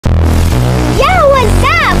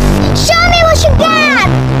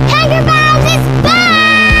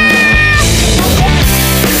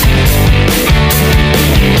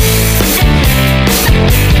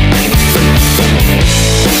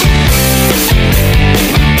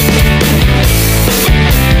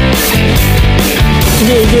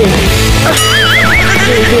Sige.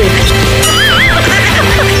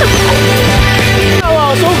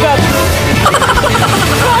 Wow, sugat.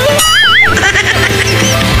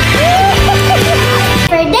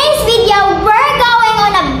 For today's video, we're going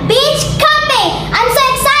on a beach camping. I'm so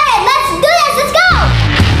excited. Let's do this. Let's go.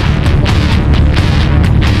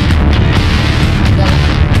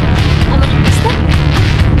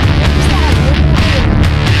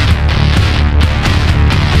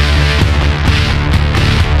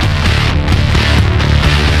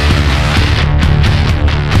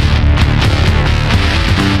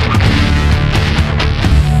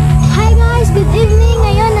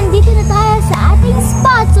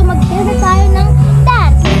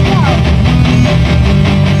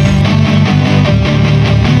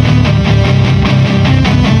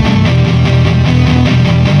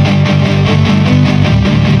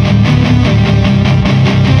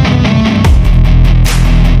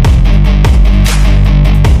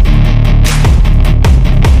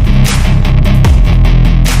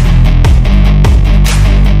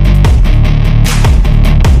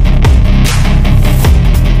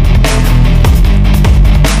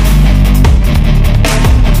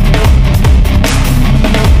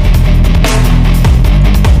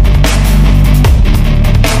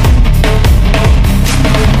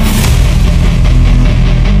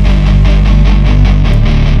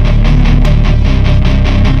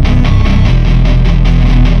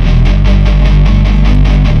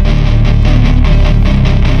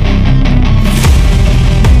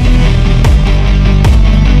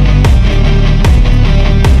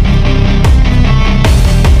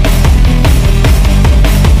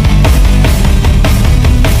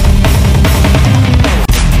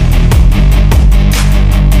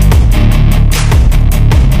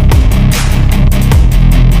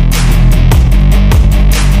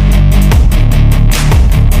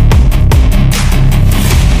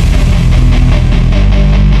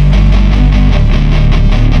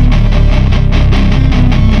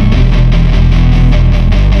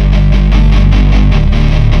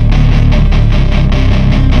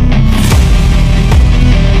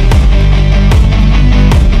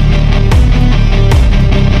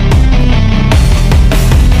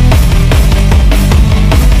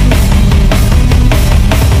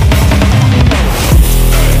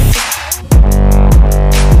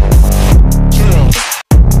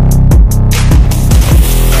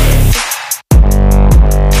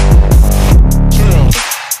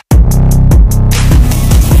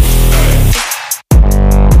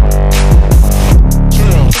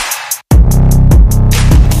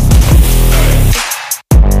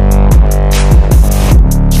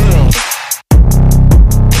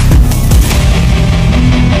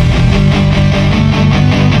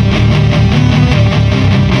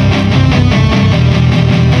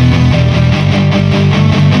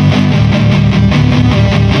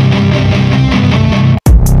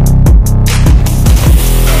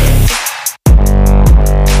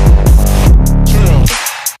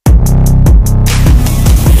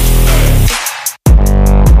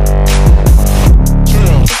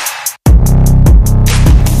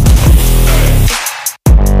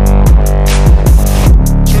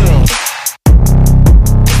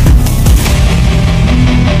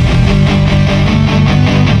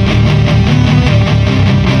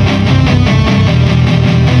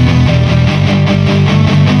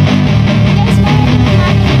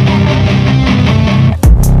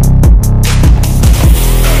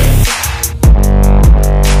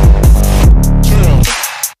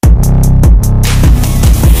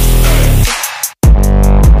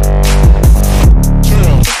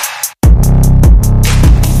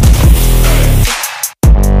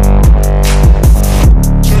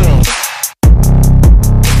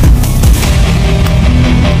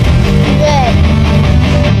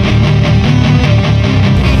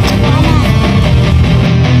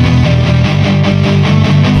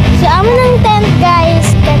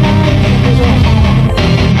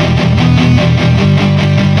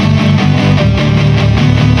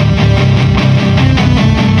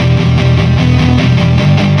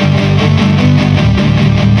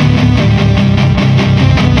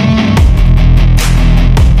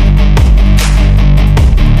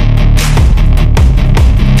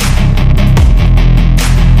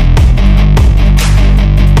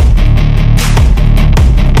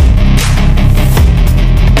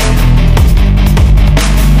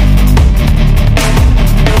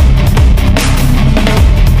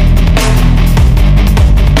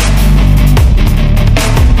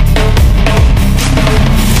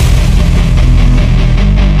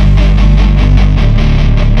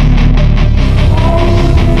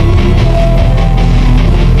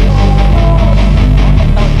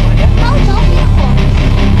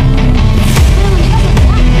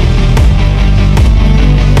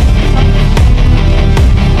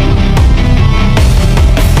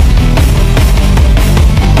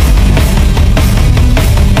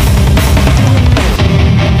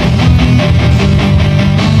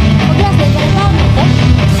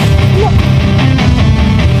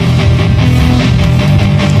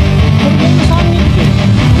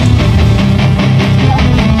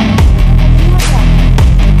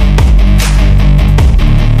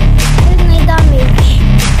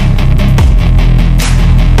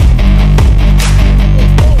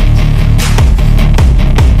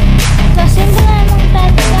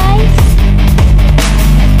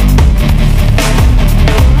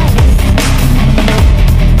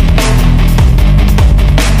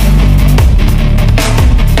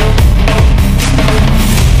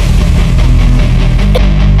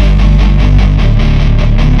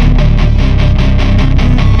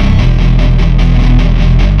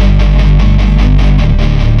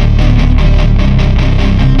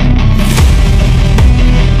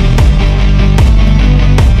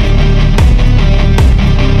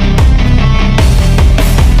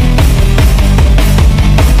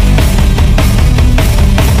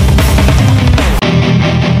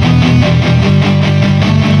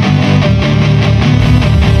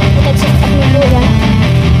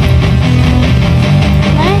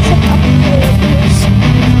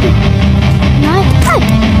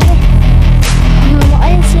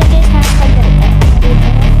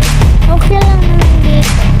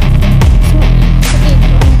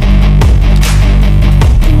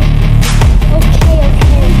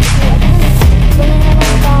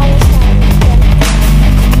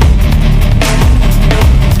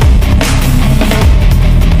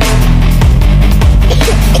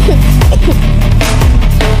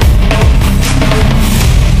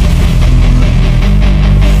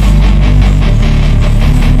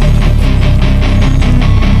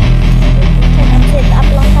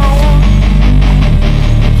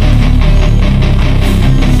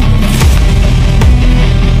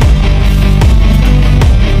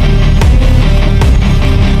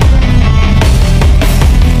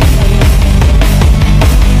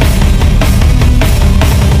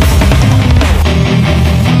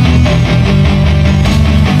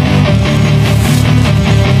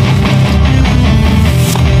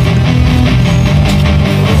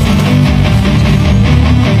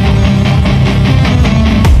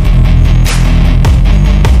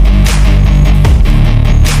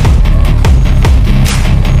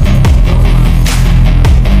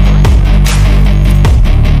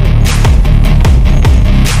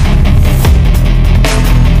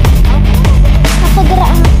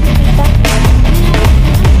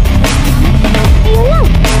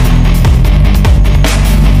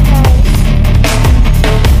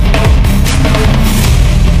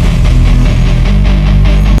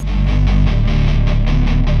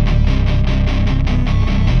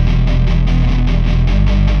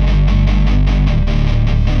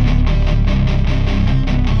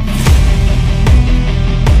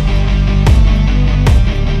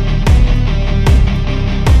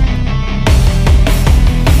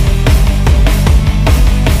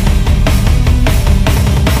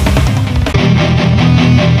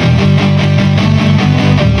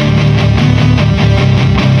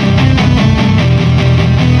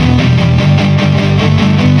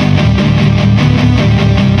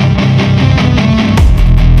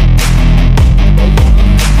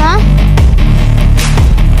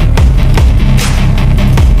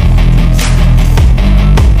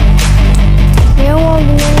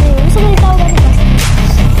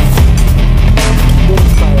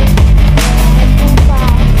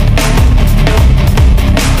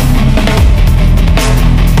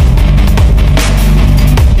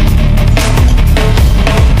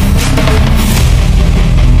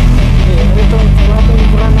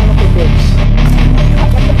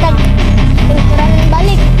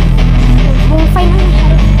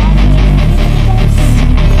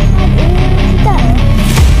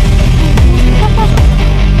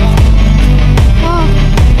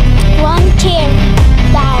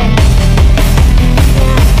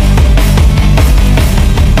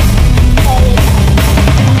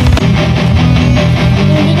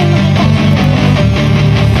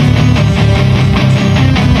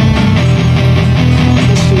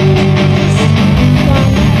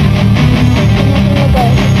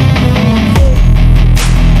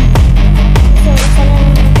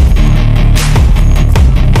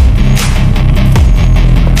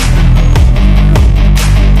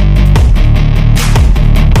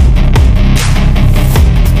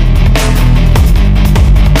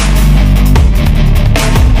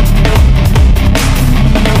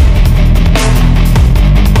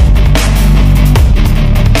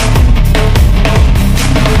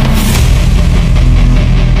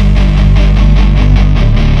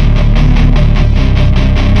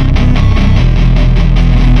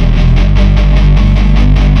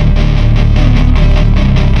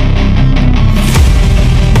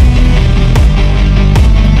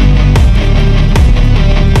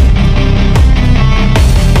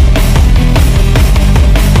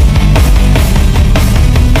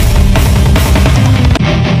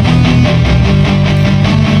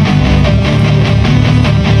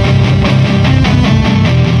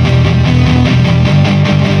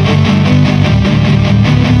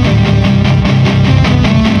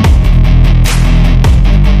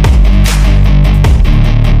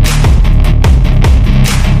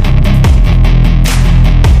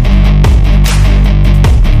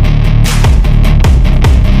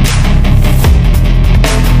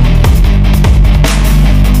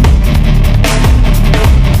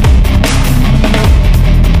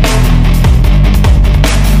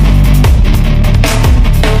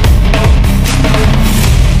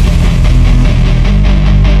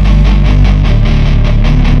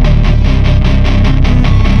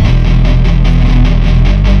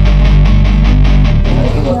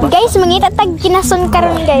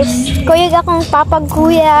 karon guys. Kuyog akong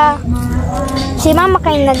papagkuya. Si mama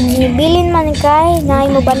kay nagbilin man kay na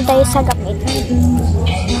mo bantay sa gamit.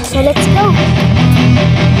 So let's go.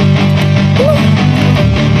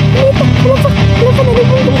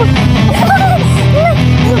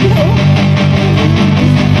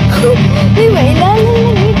 May mailalim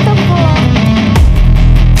na dito po.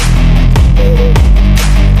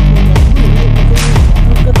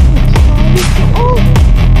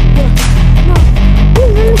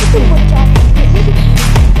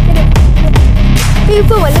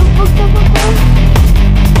 Iba, walang pagkababa.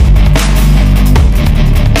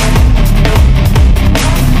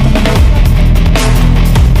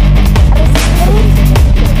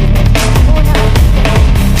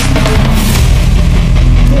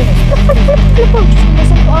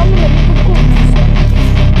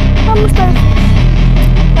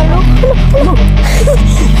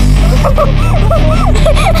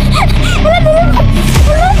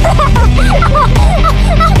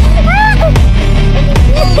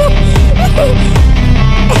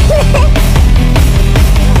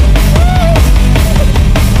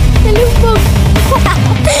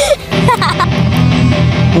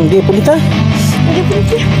 Hindi pulita. Hindi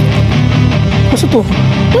pulita. Masa to?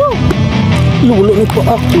 Lulo ni pa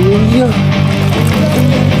ako.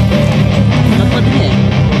 Kenapa dia?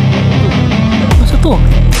 Masa to?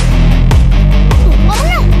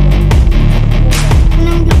 Mana?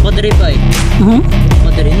 Apa dari pai? Apa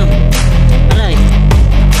dari no? Alay.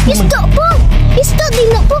 Isda pa! Isda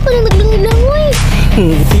din na pa ka na naglangoy.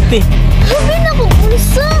 Titi. Sabi na ko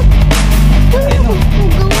pulsa. Sabi na ko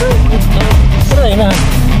gawin. Saray na.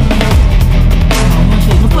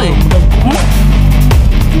 Apa eh?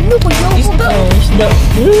 Ano ko yaw ko? Isda. Isda.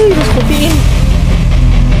 Mas putiin.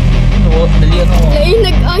 Oh, dali ano? Lain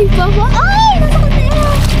nag-ay pa ba? Ay! Nasa ko tayo.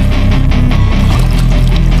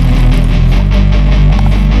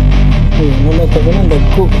 Uy, muna ito ko ng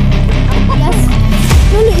dagko. Yes.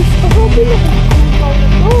 Nalo, ispagabi na ko.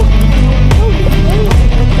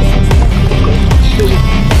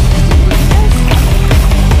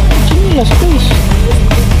 Chinilas, guys.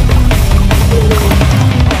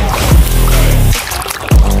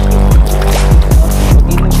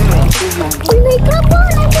 Uy, may krapa!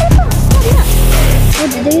 Nandito! Sabi na. Oh,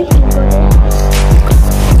 dito.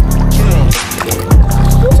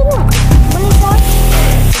 Ano na? Balik ka?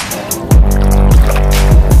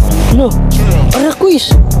 Lo, ara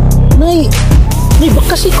kuis. Nay. Nay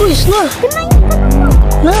bakas si kuis na.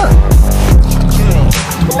 Na.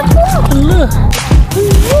 Allah.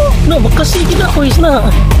 Na bakas si kita kuis na.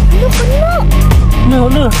 Ano ka na? Na,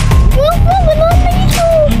 na. Ano pa? Gano'n na ito.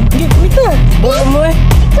 Gi, kita. Bawa mo eh.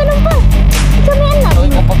 Ikaw lang ba? Ikaw may anak. Kau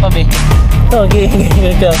ikut apa be? Okay,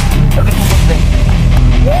 ka. Kau ikut be?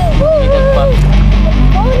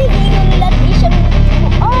 Sorry, di ko nilat isang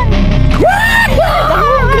buwan.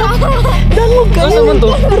 Dangog ka. Masa man to?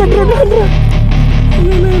 Dra, dra, dra, dra.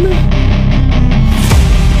 Na.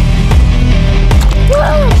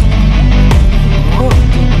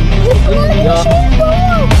 Ya.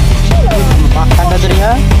 Makan dah dari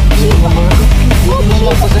ha?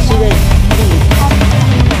 Mau posisi deh.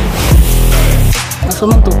 Asa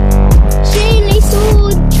man to? Shane,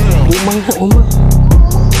 isud. Umang na, umang.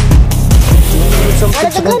 Wala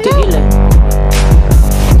taga na. Tigil eh.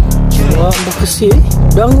 Wah, bakas si eh.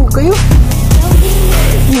 Dangog kayo.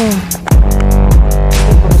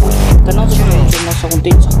 Kenapa sih cuma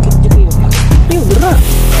sekuntin sakit gitu ya? Ayo, dra.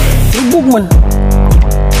 Lubog man.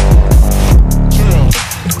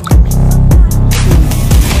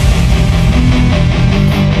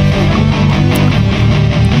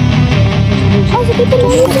 Oh, sakit na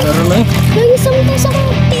lagi. Meron na eh. Lagi samtang sa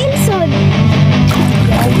mga tinson.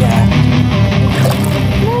 Kaya.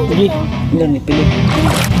 Hindi. Hindi ni pilih.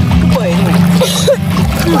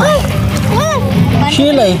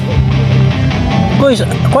 Shield ay. Guys,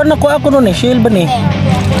 kuha na ko ako nun eh. Shield ba ni?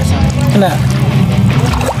 Na.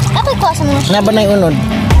 Ako ko sa mga Na ba na yung unod?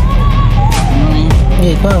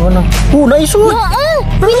 Hindi, kuha ako na. Naisod!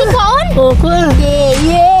 Pili ka on? Oo, kuha.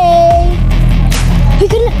 Yay! Uy,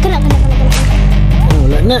 kana.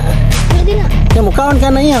 Wala na. Wala din na. Yan, mukhaon ka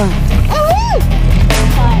na yan.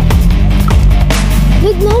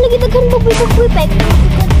 Wait na, lagi tagan baboy-baboy.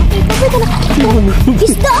 Baboy ka na.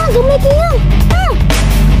 Isda, gamay kaya.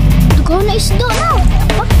 Dugaw na isda na.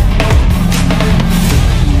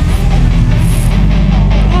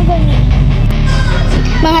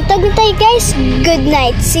 Mga taguntay guys, good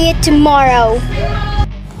night. See you tomorrow.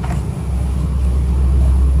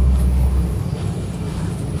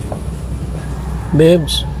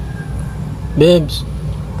 Bebs. Bebs.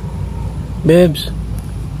 Bebs.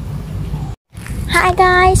 Hi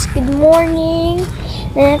guys, good morning.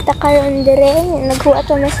 Nanatakaroon dire, naghuat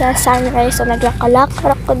mo sa sunrise so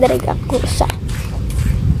naglakalak-rak ko dire ako sa.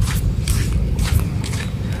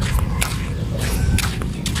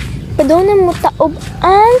 Doon na mo taob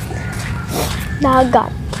ang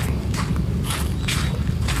dagat.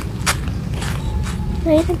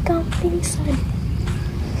 May nag-camping saan.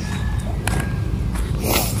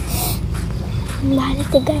 Ang lahat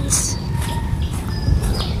ito guys.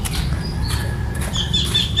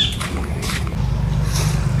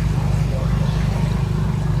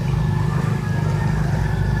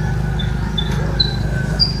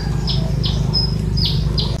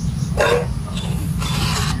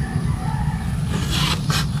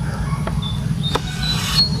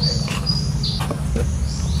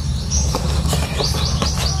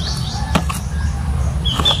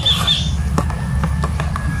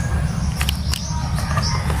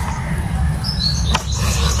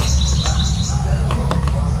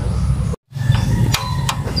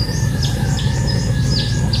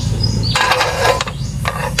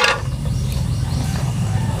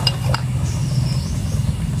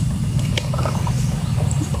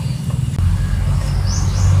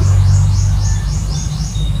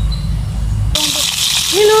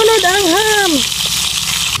 Nilunod ang ham!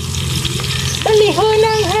 Talihon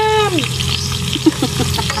ang ham!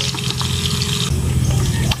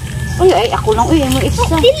 Uy, ay, ako lang. Uy, ay mo isa.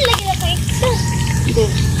 Hindi lagi na ko isa.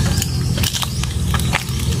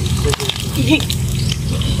 Hindi.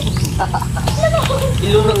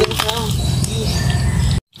 Ilunod ang ham.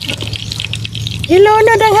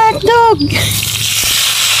 Nilunod ang hotdog!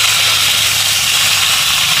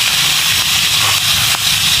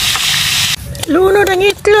 Lunod ang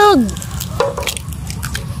itlog!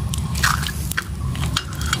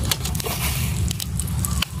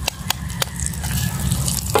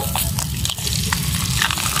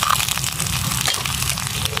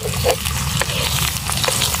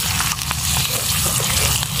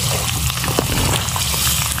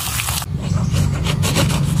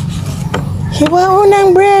 Hiwaon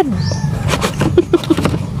ng bread!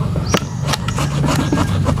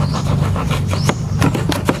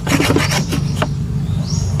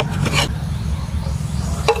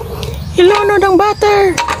 Ilunod ang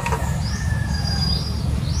butter!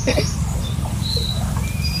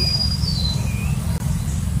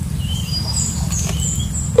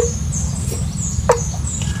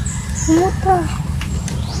 Muta!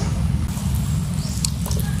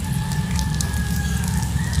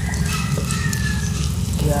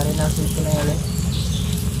 Yari natin ito na yun.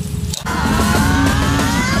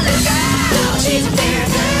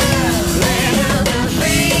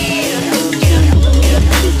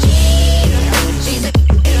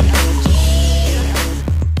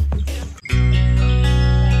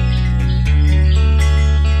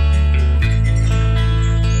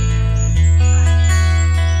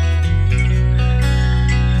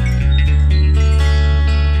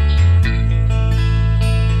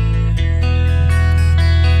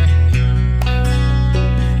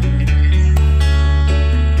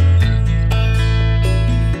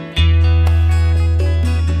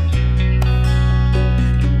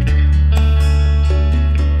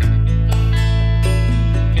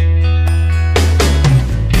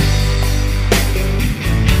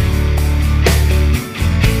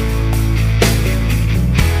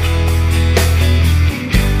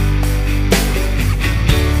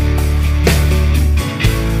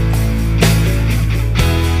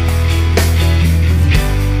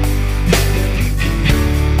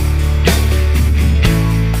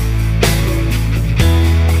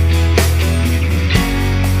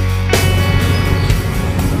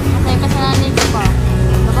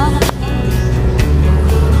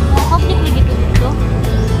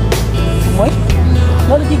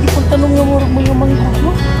 Wala di gipon tanong nga mo yung mga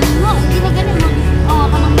mo. No, hindi na ganun.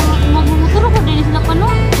 Oh, kanang magmumuturo ko din sila pa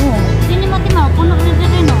no. Hindi ni mati ma puno rin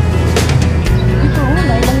din no. Ito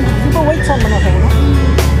na ilang di ba white sand man ako no?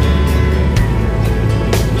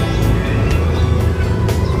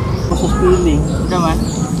 Process feeling. Naman.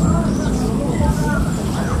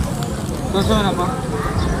 Gusto mo na po?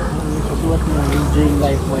 Pasuot mo enjoying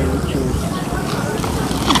life while you choose.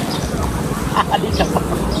 Di ka pa.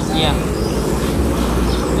 Yeah.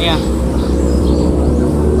 Yeah. Enjoy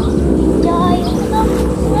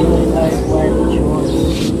life while you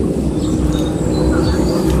choose.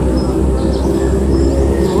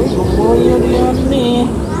 Uy, bumuyo yun eh.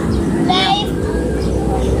 Life.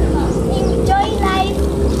 Enjoy life.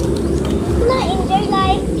 Na enjoy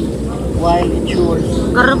life. While you choose.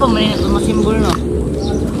 Karon pa man ito masimbol no.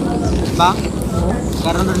 Ba?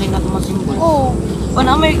 Karon rin na ito masimbol. Oh.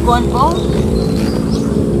 Wala may kuan ko.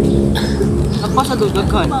 Nagpasa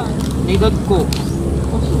dugaghan. Naidad ko.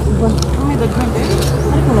 Kuan. Oh my God, friend.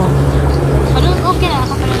 Ano ko no? Ano, okay na.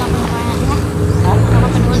 Ako pala lang kung kaya. Ha? Ako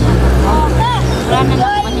panood lang. Wala na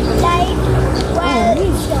lang.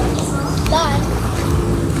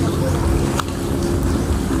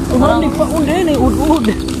 Orang ni pa unde ni ud-ud.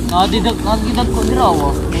 Nagidag ko dira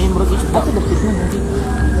wa. May murag isda. Ako dapit na dito.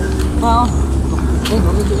 Wow.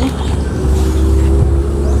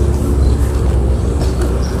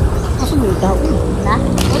 Asa mo tao? Na?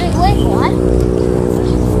 Uy, kuhan?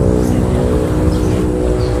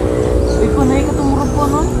 Uy, panay ka tumurog po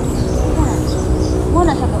nun?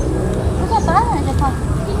 Muna siya ko. Muna pa? Ano pa?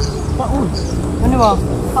 Paun. Ano ba?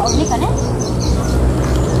 Pauli ka na?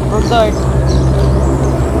 Road guard.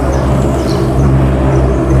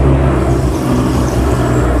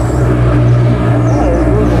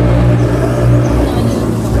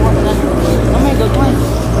 Oh my God, man.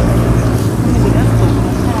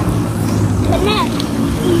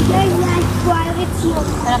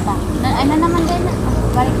 Sarap ba? Ano naman din?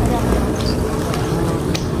 Balik na lang.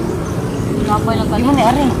 Kapay lang ka. Di mo ni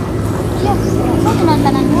Ari. Yeah. Saan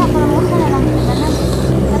tinantanan mo? Parang huwag ka na lang tinantanan.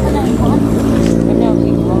 Tinantanan mo. Kanya,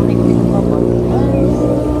 mamalik ko dito pa ba?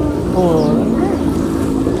 Oh.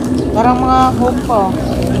 Parang mga hope pa.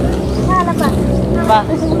 Hala ba? Ba?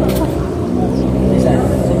 Isa.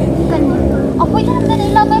 Kan. Oh, pwede naman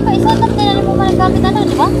din ilabay pa. Isa lang din mo malagamit ano,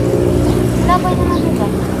 di ba? Ilabay na lang, di ba?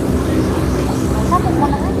 Sapot mo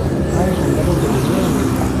na ka.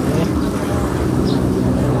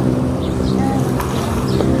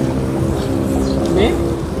 Ni?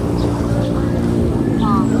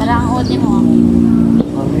 Tara ang ode mo.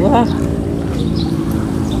 Wah.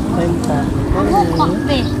 Time pa. Ang hukmak,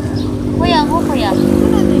 be. Kuya, kuya.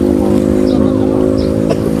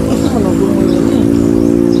 Asa mo nang gumoy ni?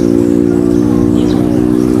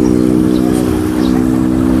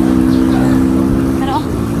 Pero,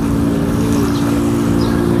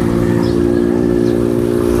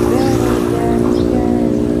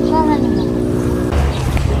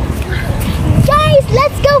 guys,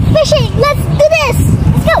 let's go fishing. Let's do this.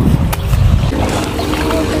 Let's go.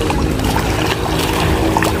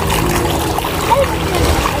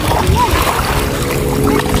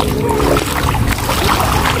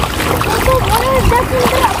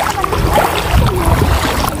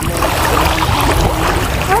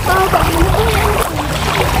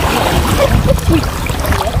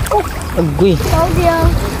 Agoy.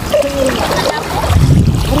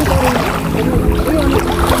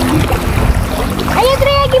 Ayo,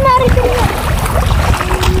 Drea, gimari ko na.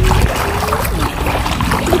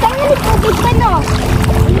 Kita nga ni Pugit pa, no?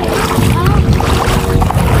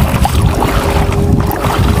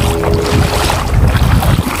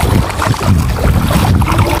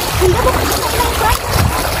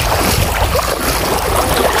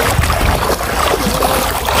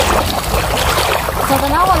 Sa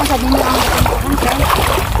tanaw, walang sabi niya ang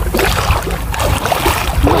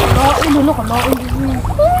Lulo ko,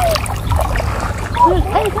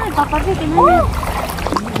 ay, saan? Papagay, tinan niya.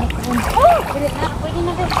 Pwede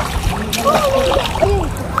na, be.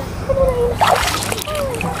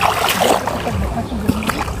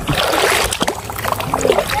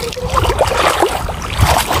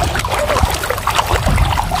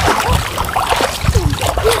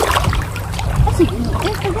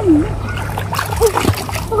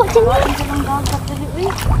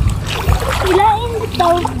 Ilain dito.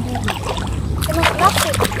 Anong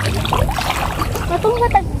plastic? Matong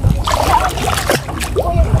matag.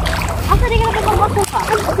 Asa di ka na pagmamako ka?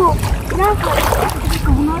 Ano? Nako.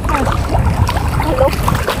 Hello?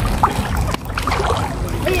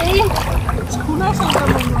 Eh. Kuna sa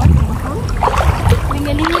kamay mo.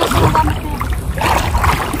 Lingalingan sa gamit mo.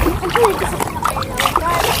 Ano ito sa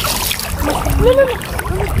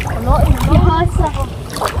Ano? Ihasa ko.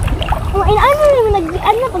 Ano naman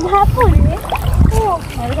nag-ano na paghapon? Oo.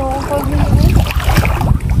 Meron akong pag-ibig.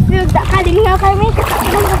 Kaling nga kami.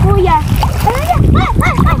 Kaling ka kuya. Ano na?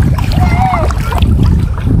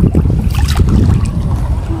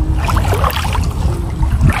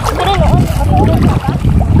 Pero noon, ako ulit na ka?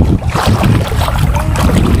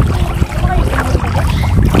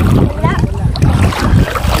 Wala.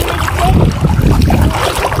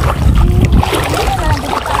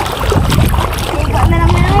 Iba na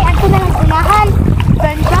lang nanay. Ato na lang unahan.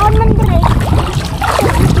 Burn down man break.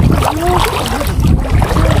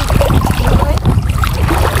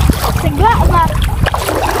 Sigla ba?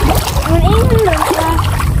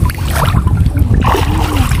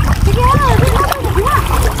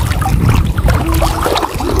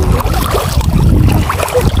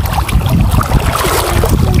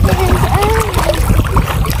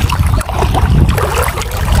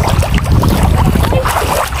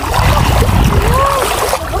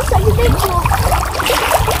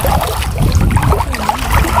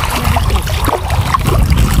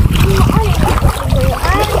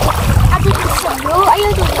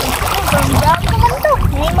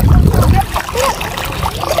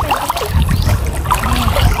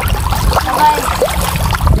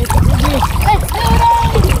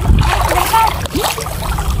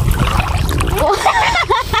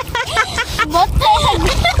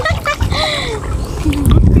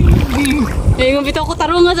 Bitaw ko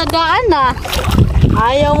tarungan sa daan na.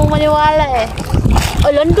 Ayaw mo maniwala eh.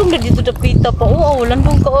 Oh, landong na dito dapita pa. Oo,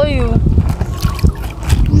 landong ka ayo.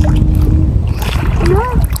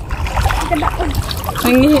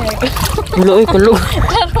 Nangihi ka. Ulo, kulo.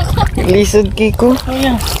 Lisod kiko.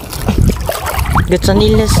 Ayan. Gat sa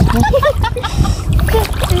nilas.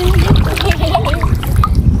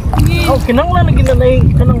 Oh, kinanglan lagi na nay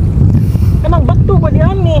kanang bato ba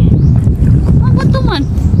diyan ni? Ang bato man.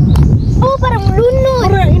 Oh, parang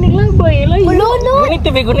mulunod. Para iniglabay lay. Mulunod.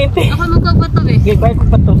 Guniti. Ako magbato be. Gay bay ko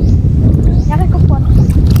bato. Yakay ko po.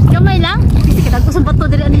 Kamay lang. Kasi kita ko sa bato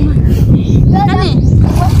diri ani man. Kani.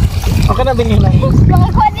 Okay na binili na. Mga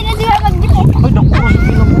ko din na siya magdili. Ay, dako sa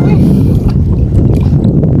pila mo eh.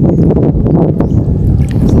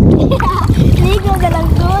 Ligo ka lang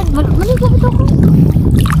doon. Maligo ito ko.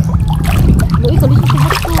 Luwi ko dito sa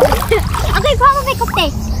bato. Okay, pa mo may kote.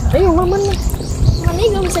 Ay, maman na.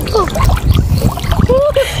 Maligo mo sa ko.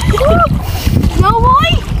 No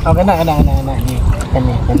boy. Okay na.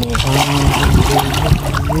 Kani.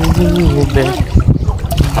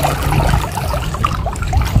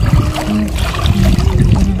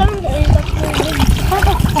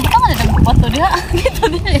 Bato dia. Dito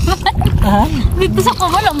dia. Ha? Dito sa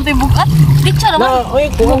kamala mo tayo bukat. Dito Na, naman. oy,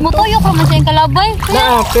 kuan to. Mutuyo ka man siyang kalabay.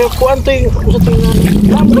 Na, pero kuan to yung sa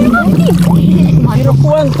tingnan. Pero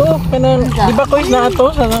kuan to, kanang, di ba ko na ato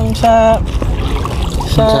sa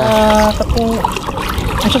katong,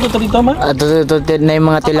 ano siya ko dito ma? Ito na yung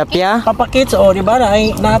mga tilapia. Papakits, o, di ba na,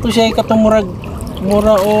 ay, nato siya katong mura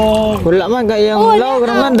o, Wala man gayang law,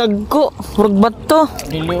 graman dagko. Murag bato.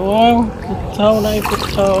 diliwang, putsaw na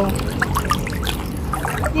iputsaw.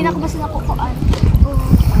 Hindi na ko basta nakukuan.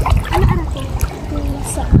 Ano to?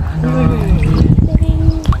 Sa.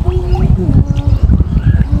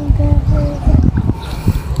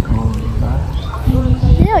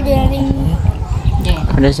 Ano galing?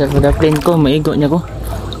 Ada sa plane ko, maigo niya ko.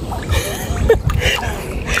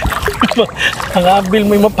 Ang abil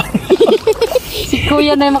mo yung mapang. Si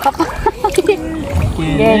Kuya na yung makapa.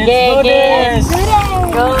 Yes.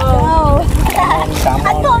 Go!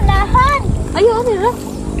 Ato, nahan! Ayaw, ano yun?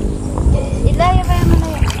 Ilaya pa yung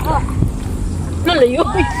malaya. Oh. Lalayo.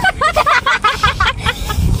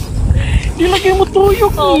 Di lagi mo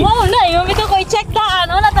tuyok Oh, eh. wow na. Yung ito ko i-check taan.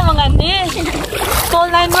 Ano na mga ni? Call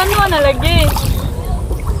 911 na lagi.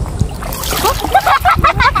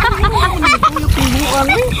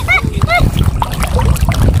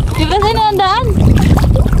 Diba sa'yo na ang daan?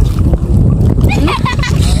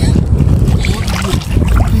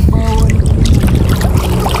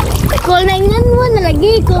 Call 911 na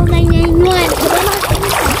lagi. Call 911.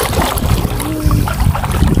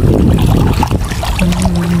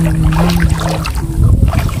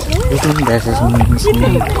 Ito yung dasa sa mga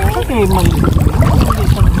sini. Okay, may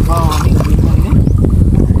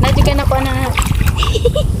Nanti ka na po na.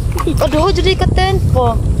 Duho, jadi ka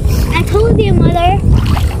po. I told you, mother.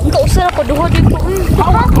 Ang kausara ko, duho, di po.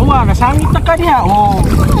 Uwa, nasangit na ka niya. Oh.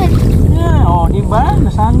 Yeah, oh, di ba?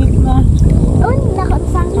 Nasangit na. Oh,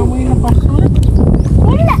 nakasangit. Kamoy na pasok.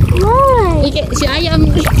 Wala. Why? Si Aya ang...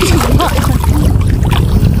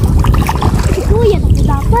 Si Kuya,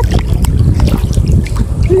 dapat.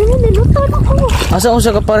 Niluto na ko. Asa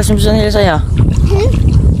usa ka para sa nilas saya?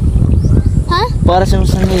 Ha? Para sa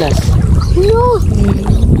nilas. No.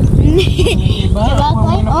 Diba?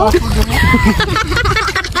 Kamoy na pasok din.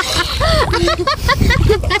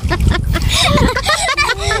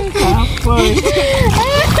 Apoy.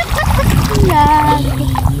 Yan.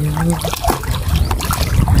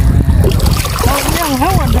 Oh, yang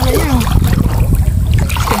hawa dala yang.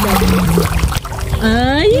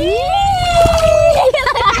 Ay!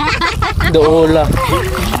 Doola.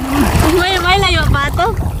 May layo pa ito.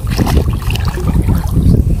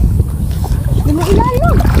 Di mo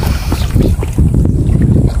ilalim.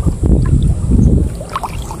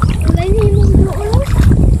 Wala niya yung mga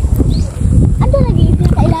ano lagi ito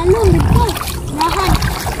sa ilalim dito. Nahan.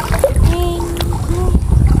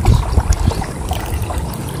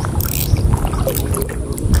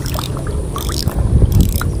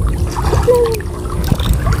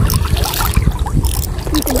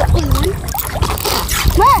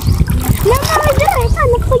 Ma!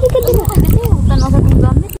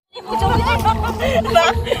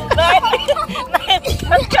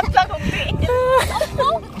 Nagkat lang kong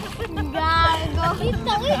Gago.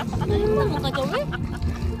 Kita eh. Ano mo kagawin?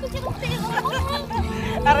 Kasi kung tiyo ako.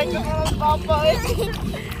 aray ko mga papa eh.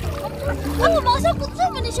 Ano ba sa putsa?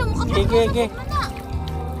 Mani siya mukha. Kiki.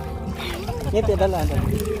 Ito, dala.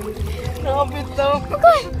 Nakapit daw.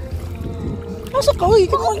 Nasa ka, uy.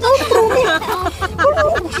 Kung ikaw, trumi.